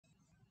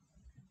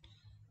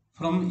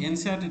From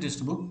Ncert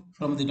textbook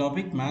from the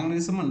topic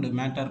magnetism and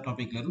matter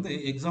topic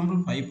example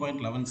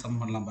 5.11 sum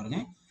பண்ணலாம் பாருங்க.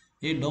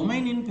 A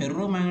domain in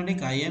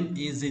ferromagnetic iron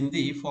is in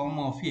the form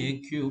of a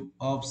cube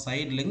of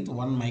side length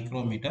 1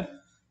 micrometer.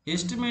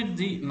 Estimate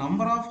the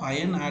number of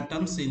iron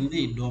atoms in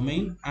the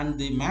domain and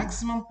the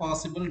maximum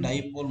possible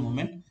dipole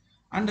moment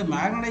and the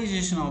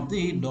magnetization of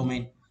the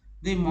domain.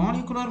 The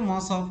molecular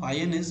mass of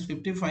iron is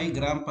 55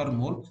 gram per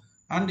mole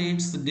and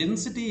its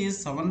density is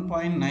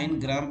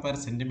 7.9 gram per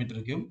centimeter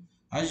cube.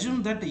 Assume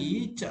that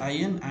each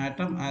iron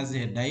atom has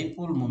a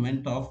dipole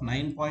moment of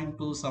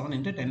 9.27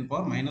 into 10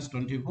 power minus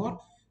 24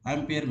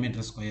 ampere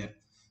meter square.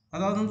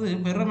 அதாவது வந்து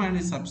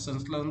ஃபெர்ரோமேக்னடிக்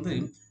சப்ஸ்டன்ஸில் வந்து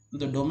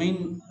இந்த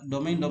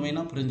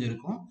டொமைனாக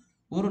பிரிஞ்சிருக்கும்.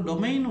 ஒரு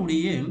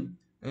டொமைனுடைய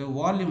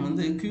volume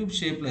வந்து cube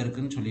ஷேப்பில்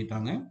இருக்குன்னு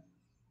சொல்லிட்டாங்க.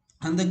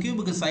 அந்த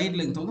கியூபுக்கு சைட்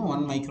லெங்த் வந்து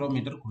 1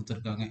 மைக்ரோமீட்டர்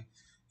கொடுத்துருக்காங்க.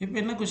 இப்போ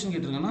என்ன question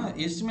கேட்டிருக்காங்கன்னா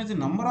estimate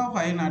number of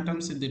iron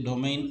atoms இந்த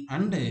டொமைன்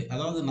அண்டு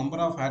அதாவது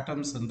நம்பர் ஆஃப்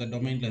ஆட்டம்ஸ் இந்த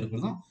டொமைனில்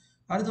இருக்கிறதும்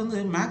அடுத்து வந்து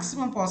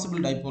மேக்ஸிமம்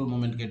பாசிபிள் டைபோல்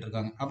மூமெண்ட்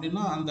கேட்டிருக்காங்க.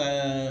 அப்படின்னா அந்த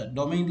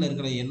டொமைனில்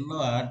இருக்கிற எல்லா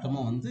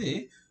ஆட்டமும் வந்து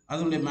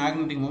அதனுடைய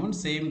மேக்னெட்டிக் மூமெண்ட்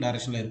சேம்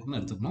டைரக்ஷனில் இருக்குன்னு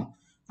எடுத்துக்கணும்.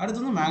 அடுத்து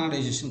வந்து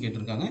மேக்னடைசேஷன்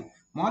கேட்டிருக்காங்க.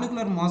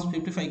 Molecular mass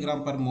 55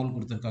 gram per mole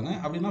கொடுத்துருக்காங்க.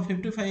 அப்படின்னா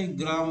 55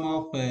 gram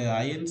of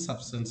iron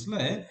சப்ஸ்டன்ஸில்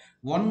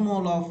 1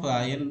 mole of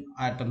iron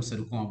atoms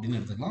இருக்கும் அப்படின்னு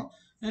எடுத்துக்கலாம்.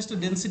 நெக்ஸ்ட்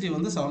டென்சிட்டி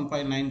வந்து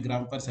 7.9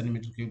 கிராம் பர்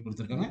சென்டிமீட்டர் கியூப்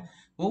கொடுத்துருக்காங்க.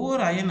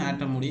 ஒவ்வொரு iron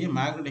ஆட்டமுடைய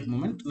magnetic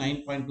moment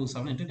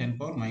 9.27 into 10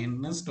 power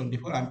minus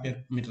 24 ampere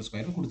metre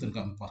square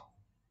கொடுத்துருக்காங்கப்பா.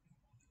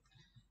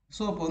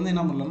 So அப்போ வந்து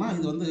என்ன பண்ணலாம்னா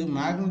இது வந்து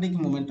மேக்னெட்டிக்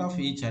மூமெண்ட் ஆஃப்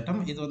ஈச் ஆட்டம்,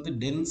 இது வந்து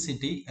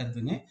டென்சிட்டி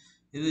எடுத்துங்க,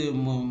 இது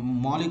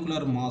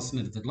மாலிகுலர்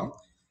மாஸ்ன்னு எடுத்துக்கலாம்.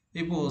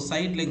 இப்போது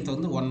சைட் லெங்த்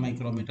வந்து 1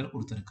 மைக்ரோமீட்டர்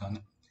கொடுத்துருக்காங்க.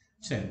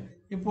 சரி,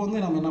 இப்போ வந்து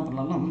நம்ம என்ன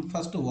பண்ணலாம்னா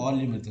ஃபஸ்ட்டு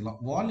வால்யூம் எடுத்துக்கலாம்.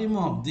 வால்யூம்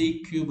ஆஃப் தி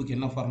கியூபுக்கு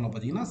என்ன ஃபார்முலா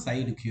பார்த்தீங்கன்னா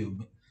சைடு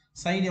கியூப்.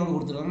 சைடு எவ்வளோ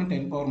கொடுத்துருக்காங்க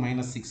 10 power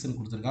minus 6ன்னு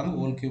கொடுத்துருக்காங்க.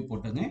 ஹோல் கியூப்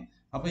போட்டுங்க.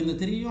 அப்போ இந்த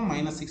 3யும்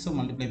 -6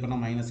 மல்டிப்ளை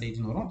பண்ணால்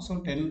 -18 வரும்.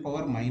 So 10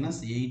 power minus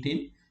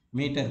 18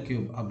 metre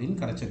cube அப்படின்னு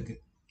கிடச்சிருக்கு.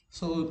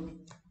 ஸோ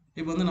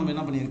இப்போ வந்து நம்ம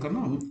என்ன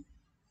பண்ணியிருக்கோம்னா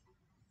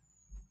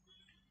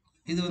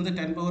இது வந்து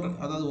 10 power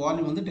அதாவது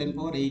வால்யூம் வந்து 10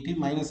 power 18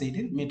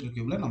 -18 மீட்டர்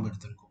கியூபில் நம்ம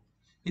எடுத்திருக்கோம்.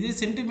 இதே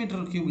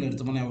சென்டிமீட்டர் கியூபில்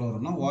எடுத்தோம்னா எவ்வளோ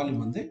வரும்னா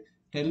வால்யூம் வந்து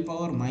 10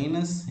 power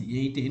minus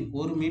 18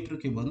 ஒரு மீட்டர்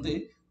கியூப் வந்து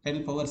 10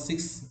 power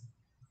 6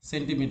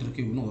 சென்டிமீட்டர்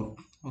கியூப்னு வரும்.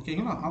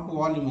 ஓகேங்களா? அப்போ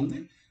வால்யூம் வந்து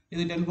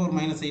இது 10 power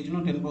minus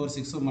 18 10 power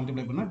 6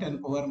 மல்டிப்ளை பண்ணால் 10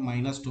 power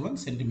minus 12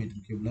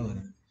 சென்டிமீட்டர் கியூபில்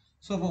வருது.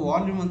 ஸோ அப்போ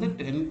வால்யூம் வந்து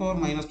 10 power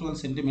minus 12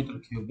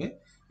 சென்டிமீட்டர் கியூபு.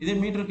 இதே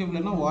மீட்டர்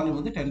கியூப்லன்னா வால்யூம்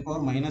வந்து 10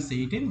 power minus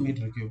 18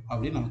 மீட்டர் கியூப்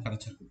அப்படின்னு நமக்கு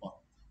கிடச்சிருக்குப்பா.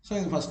 ஸோ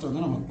இது ஃபஸ்ட்டு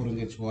வந்து நமக்கு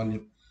புரிஞ்சிருச்சு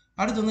வால்யூம்.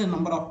 அடுத்து வந்து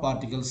number of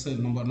particles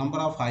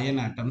number of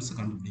iron atoms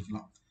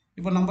கண்டுபிடிக்கலாம்.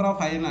 இப்போ நம்பர்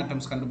ஆஃப் அயன்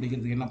ஆட்டம்ஸ்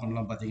கண்டுபிடிக்கிறதுக்கு என்ன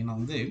பண்ணலாம் பார்த்தீங்கன்னா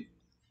வந்து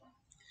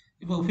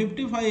இப்போ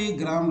 55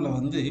 கிராமில்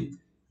வந்து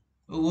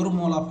ஒரு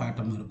மோல் ஆஃப்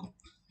ஆட்டம் இருக்கும்.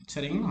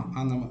 சரிங்களா?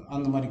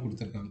 அந்த மாதிரி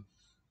கொடுத்துருக்காங்க.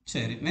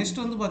 சரி,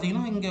 நெக்ஸ்ட் வந்து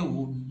பார்த்தீங்கன்னா இங்கே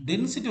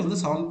டென்சிட்டி வந்து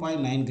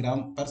 7.9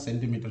 கிராம் பர்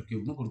சென்டிமீட்டர்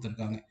கியூப்னு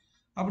கொடுத்துருக்காங்க.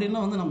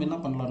 அப்படின்னா வந்து நம்ம என்ன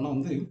பண்ணலாம்னா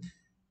வந்து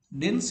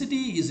density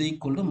is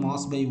equal to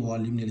mass by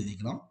வால்யூம்னு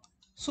எழுதிக்கலாம்.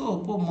 ஸோ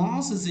இப்போ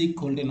மாஸ் இஸ்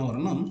ஈக்குவல் டு என்ன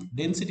வரும்னா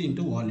டென்சிட்டி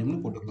இன்ட்டு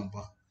வால்யூம்னு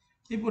போட்டுக்கலாம்ப்பா.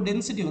 இப்போ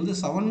டென்சிட்டி வந்து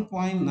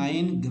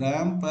 7.9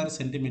 கிராம் பர்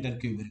சென்டிமீட்டர்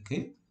கியூப் இருக்குது.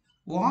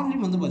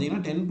 வால்யூம் வந்து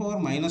பார்த்தீங்கன்னா 10 power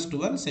minus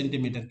 12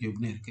 சென்டிமீட்டர்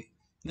கியூப்னு இருக்குது.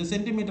 இந்த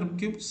சென்டிமீட்டர்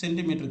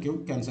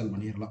கியூப் கேன்சல்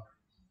பண்ணிடலாம்.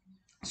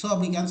 ஸோ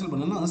அப்படி கேன்சல்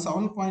பண்ணோன்னா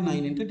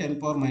 7.9 into 10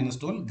 power minus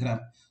 12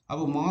 கிராம்.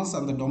 அப்போ மாஸ்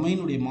அந்த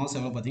டொமைனுடைய மாஸ்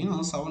எவ்வளோ பார்த்தீங்கன்னா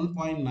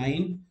 7.9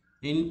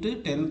 into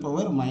 10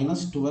 power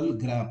minus 12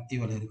 கிராம்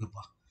இவ்வளோ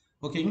இருக்குப்பா.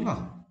 ஓகேங்களா?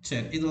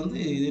 சரி, இது வந்து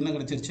இது என்ன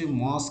கிடச்சிருச்சு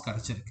மாஸ்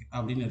கிடச்சிருக்கு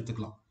அப்படின்னு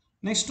எடுத்துக்கலாம்.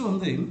 நெக்ஸ்ட்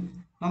வந்து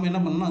நம்ம என்ன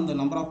பண்ணணும் அந்த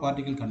நம்பர் ஆஃப்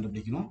பார்ட்டிகல்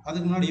கண்டுபிடிக்கணும்.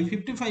 அதுக்கு முன்னாடி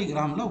 55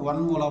 கிராமில்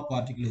 1 மோல் ஆஃப்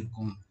பார்ட்டிகல்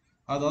இருக்கும்.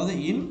 அதாவது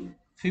இன்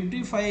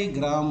 55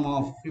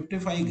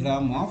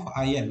 கிராம் ஆஃப்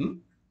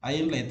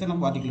அயனில் எத்தனை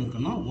பார்ட்டிகல்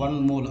இருக்குன்னா 1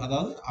 மோல்,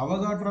 அதாவது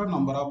அவகாட்ரோ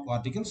நம்பர் ஆஃப்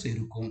பார்ட்டிகல்ஸ்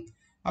இருக்கும்.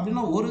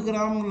 அப்படின்னா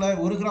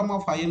 1 gram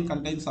of iron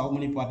contains how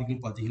many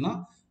particle பார்த்தீங்கன்னா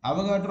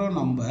அவகாட்ரோ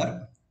நம்பர்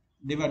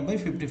டிவைட் பை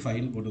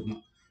 55ன்னு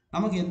போட்டுக்கணும்.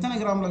 நமக்கு எத்தனை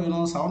கிராமில்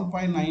வேணும்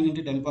 7.9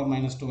 into 10 power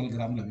minus 12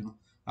 கிராமில் வேணும்.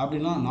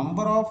 அப்படின்னா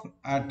number of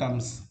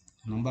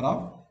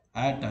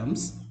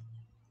atoms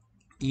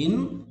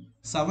in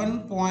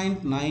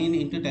 7.9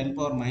 into 10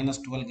 power minus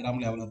 12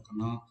 கிராமில் எவ்வளோ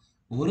இருக்குன்னா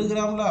 1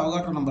 கிராமில்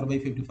அவகாட்ரோ நம்பர் பை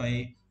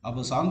 55.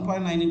 அப்போ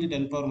 7.9 into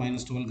 10 power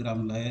minus 12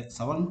 கிராமில்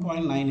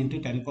 7.9 into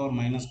 10 power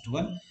minus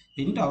 12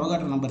 into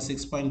Avogadro number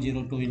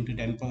 6.02 into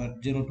 10 power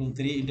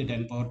 023 into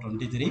 10 power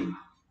 23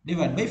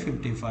 divide by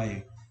 55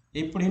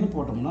 இப்படின்னு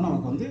போட்டோம்னா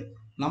நமக்கு வந்து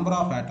நம்பர்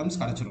ஆஃப் ஆட்டம்ஸ்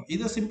கிடச்சிடும்.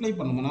 இதை சிம்ப்ளை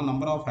பண்ணோம்னா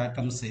நம்பர் ஆஃப்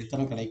ஆட்டம்ஸ்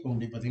எத்தனை கிடைக்கும்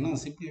அப்படின்னு பார்த்தீங்கன்னா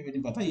சிம்ப்ளை பண்ணி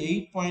பார்த்தா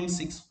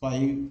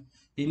 8.65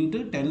 into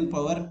 10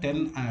 power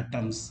 10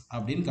 ஆட்டம்ஸ்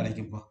அப்படின்னு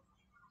கிடைக்கும்ப்பா.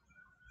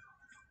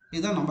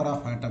 இதுதான் நம்பர்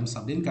ஆஃப் ஆட்டம்ஸ்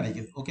அப்படின்னு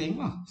கிடைக்குது.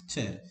 ஓகேங்களா?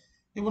 சரி,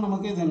 இப்போ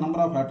நமக்கு இது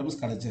நம்பர் ஆஃப்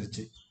ஆட்டம்ஸ்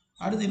கிடைச்சிருச்சு.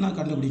 அடுத்து என்ன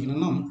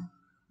கண்டுபிடிக்கணும்னா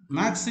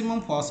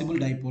மேக்ஸிமம் பாசிபிள்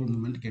டைபோல்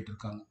மூமெண்ட்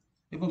கேட்டிருக்காங்க.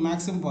 இப்போ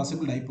மேக்ஸிமம்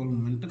பாசிபிள் டைபோல்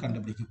மூமெண்ட்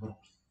கண்டுபிடிக்க போகிறோம்.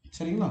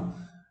 சரிங்களா?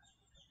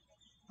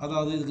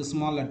 அதாவது இதுக்கு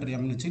ஸ்மால் லெட்டர்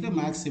எம்னு வச்சுக்கிட்டு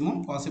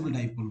மேக்ஸிமம் பாசிபிள்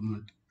டைபோல்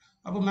மூமெண்ட்.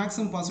 அப்போ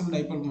மேக்ஸிமம் பாசிபிள்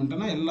டைபோல்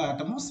மூமெண்ட்னா எல்லா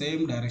ஆட்டமும்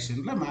சேம்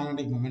டைரக்ஷனில்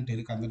மேக்னெட்டிக் மூமெண்ட்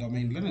இருக்குது அந்த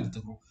டொமைனில்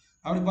எடுத்துக்கிறோம்.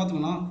 அப்படி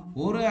பார்த்தோம்னா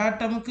ஒரு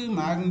ஆட்டமுக்கு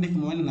மேக்னெட்டிக்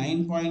மூமெண்ட்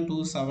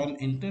 9.27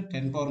 இன்ட்டு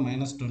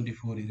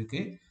 10⁻24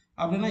 இருக்குது.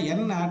 அப்படின்னா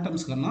n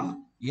ஆட்டம்ஸ்க்குன்னா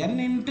n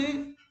into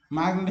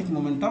magnetic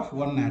moment of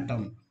one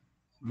atom,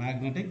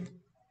 magnetic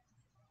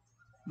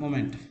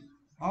moment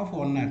of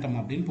one ஆட்டம்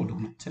அப்படின்னு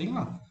போட்டுக்கணும்.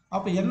 சரிங்களா?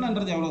 அப்போ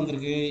என்னன்றது எவ்வளோ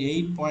வந்திருக்கு?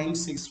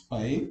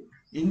 8.65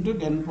 இன்ட்டு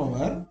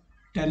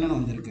 10⁻10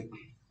 வந்திருக்கு.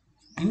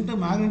 இன்ட்டு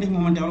மேக்னெட்டிக்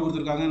மூமெண்ட் எவ்வளோ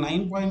கொடுத்துருக்காங்க?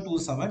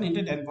 9.27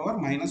 இன்ட்டு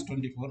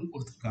 10⁻24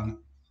 கொடுத்துருக்காங்க.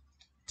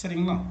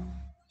 சரிங்களா?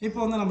 இப்போ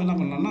வந்து நம்ம என்ன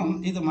பண்ணலாம்னா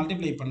இதை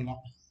மல்டிப்ளை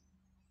பண்ணலாம்.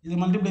 இது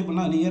மல்டிப்ளை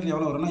பண்ணால் நியர்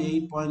எவ்வளோ வரும்னா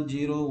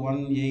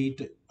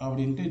 8.018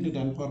 அப்படின்ட்டு இன்ட்டு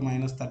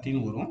 10⁻13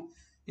 வரும்.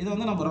 இதை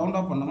வந்து நம்ம ரவுண்ட்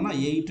ஆஃப் பண்ணோம்னா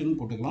 8ன்னு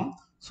போட்டுக்கலாம்.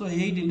 So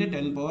 8 into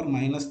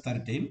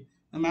 10⁻13.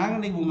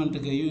 மேக்னெட்டிக்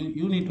மூமெண்ட்டுக்கு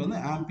யூனிட் வந்து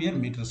ஆம்பியர்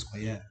மீட்டர்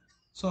ஸ்கொயர்.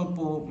 ஸோ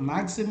அப்போது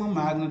மேக்ஸிமம்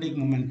மேக்னெட்டிக்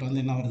மூமெண்ட்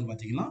வந்து என்ன வருது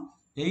பார்த்தீங்கன்னா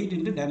 8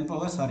 into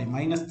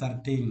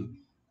 10⁻13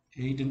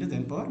 8 into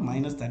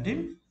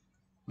 10⁻13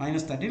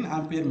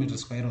 ampere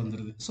metre square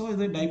வந்துடுது. ஸோ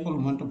இது டைபோல்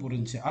மூமெண்ட்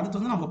புரிஞ்சு. அடுத்து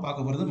வந்து நம்ம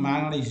பார்க்க போகிறது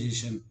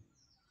மேக்னடைசேஷன்.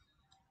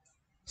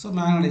 ஸோ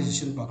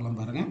மேக்னடைசேஷன் பார்க்கலாம்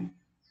பாருங்கள்.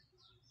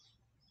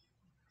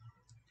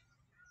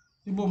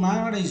 இப்போ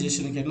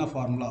மேக்னடைசேஷனுக்கு என்ன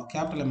ஃபார்முலா?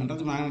 கேபிட்டல் எம்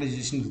என்றது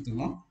மேக்னடைசேஷன்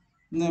எடுத்துக்கலாம்.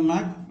 இந்த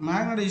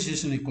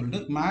magnetisation equal to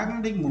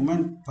magnetic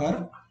moment per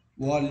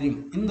volume.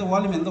 இந்த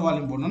வால்யூம் எந்த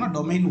வால்யூம் போடணும்னா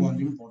டொமைன்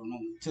வால்யூம்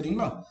போடணும்.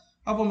 சரிங்களா?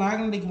 அப்போ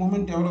மேக்னெட்டிக்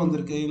மூமெண்ட் எவ்வளோ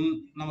வந்திருக்கு?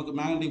 நமக்கு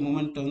மேக்னெட்டிக்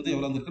மூமெண்ட் வந்து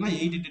எவ்வளோ வந்திருக்குன்னா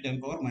 8 into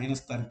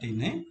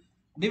 10⁻13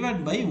 divide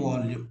by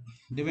volume.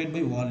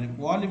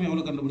 Volume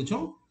எவ்வளோ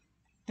கண்டுபிடிச்சோம்?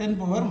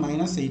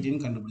 10⁻18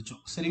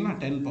 கண்டுபிடிச்சோம். சரிங்களா?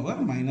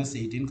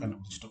 10⁻18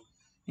 கண்டுபிடிச்சிட்டோம்.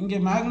 இங்கே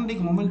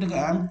மேக்னெட்டிக் மூமெண்ட்டுக்கு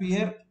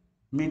ஆம்பியர்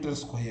மீட்டர்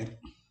ஸ்கொயர்.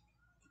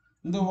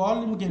 இந்த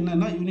வால்யூமுக்கு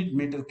என்னன்னா யூனிட்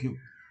மீட்டர் கியூப்.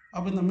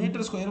 அப்போ இந்த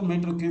மீட்டர் ஸ்கொயரும்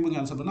மீட்டர் கியூபுக்கு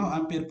ஆன்சர் பண்ணால்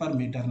ஆம்பியர் பர்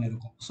மீட்டர்னு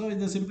இருக்கும். ஸோ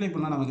இதை சிம்ப்ளை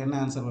பண்ணால் நமக்கு என்ன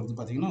ஆன்சர் வருது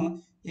பார்த்தீங்கன்னா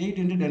 8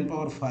 இன்ட்டு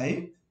 10⁻5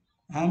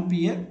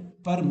 ஆம்பியர்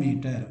பர்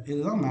மீட்டர்.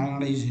 இதுதான்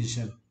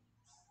மேக்னடைசேஷன்.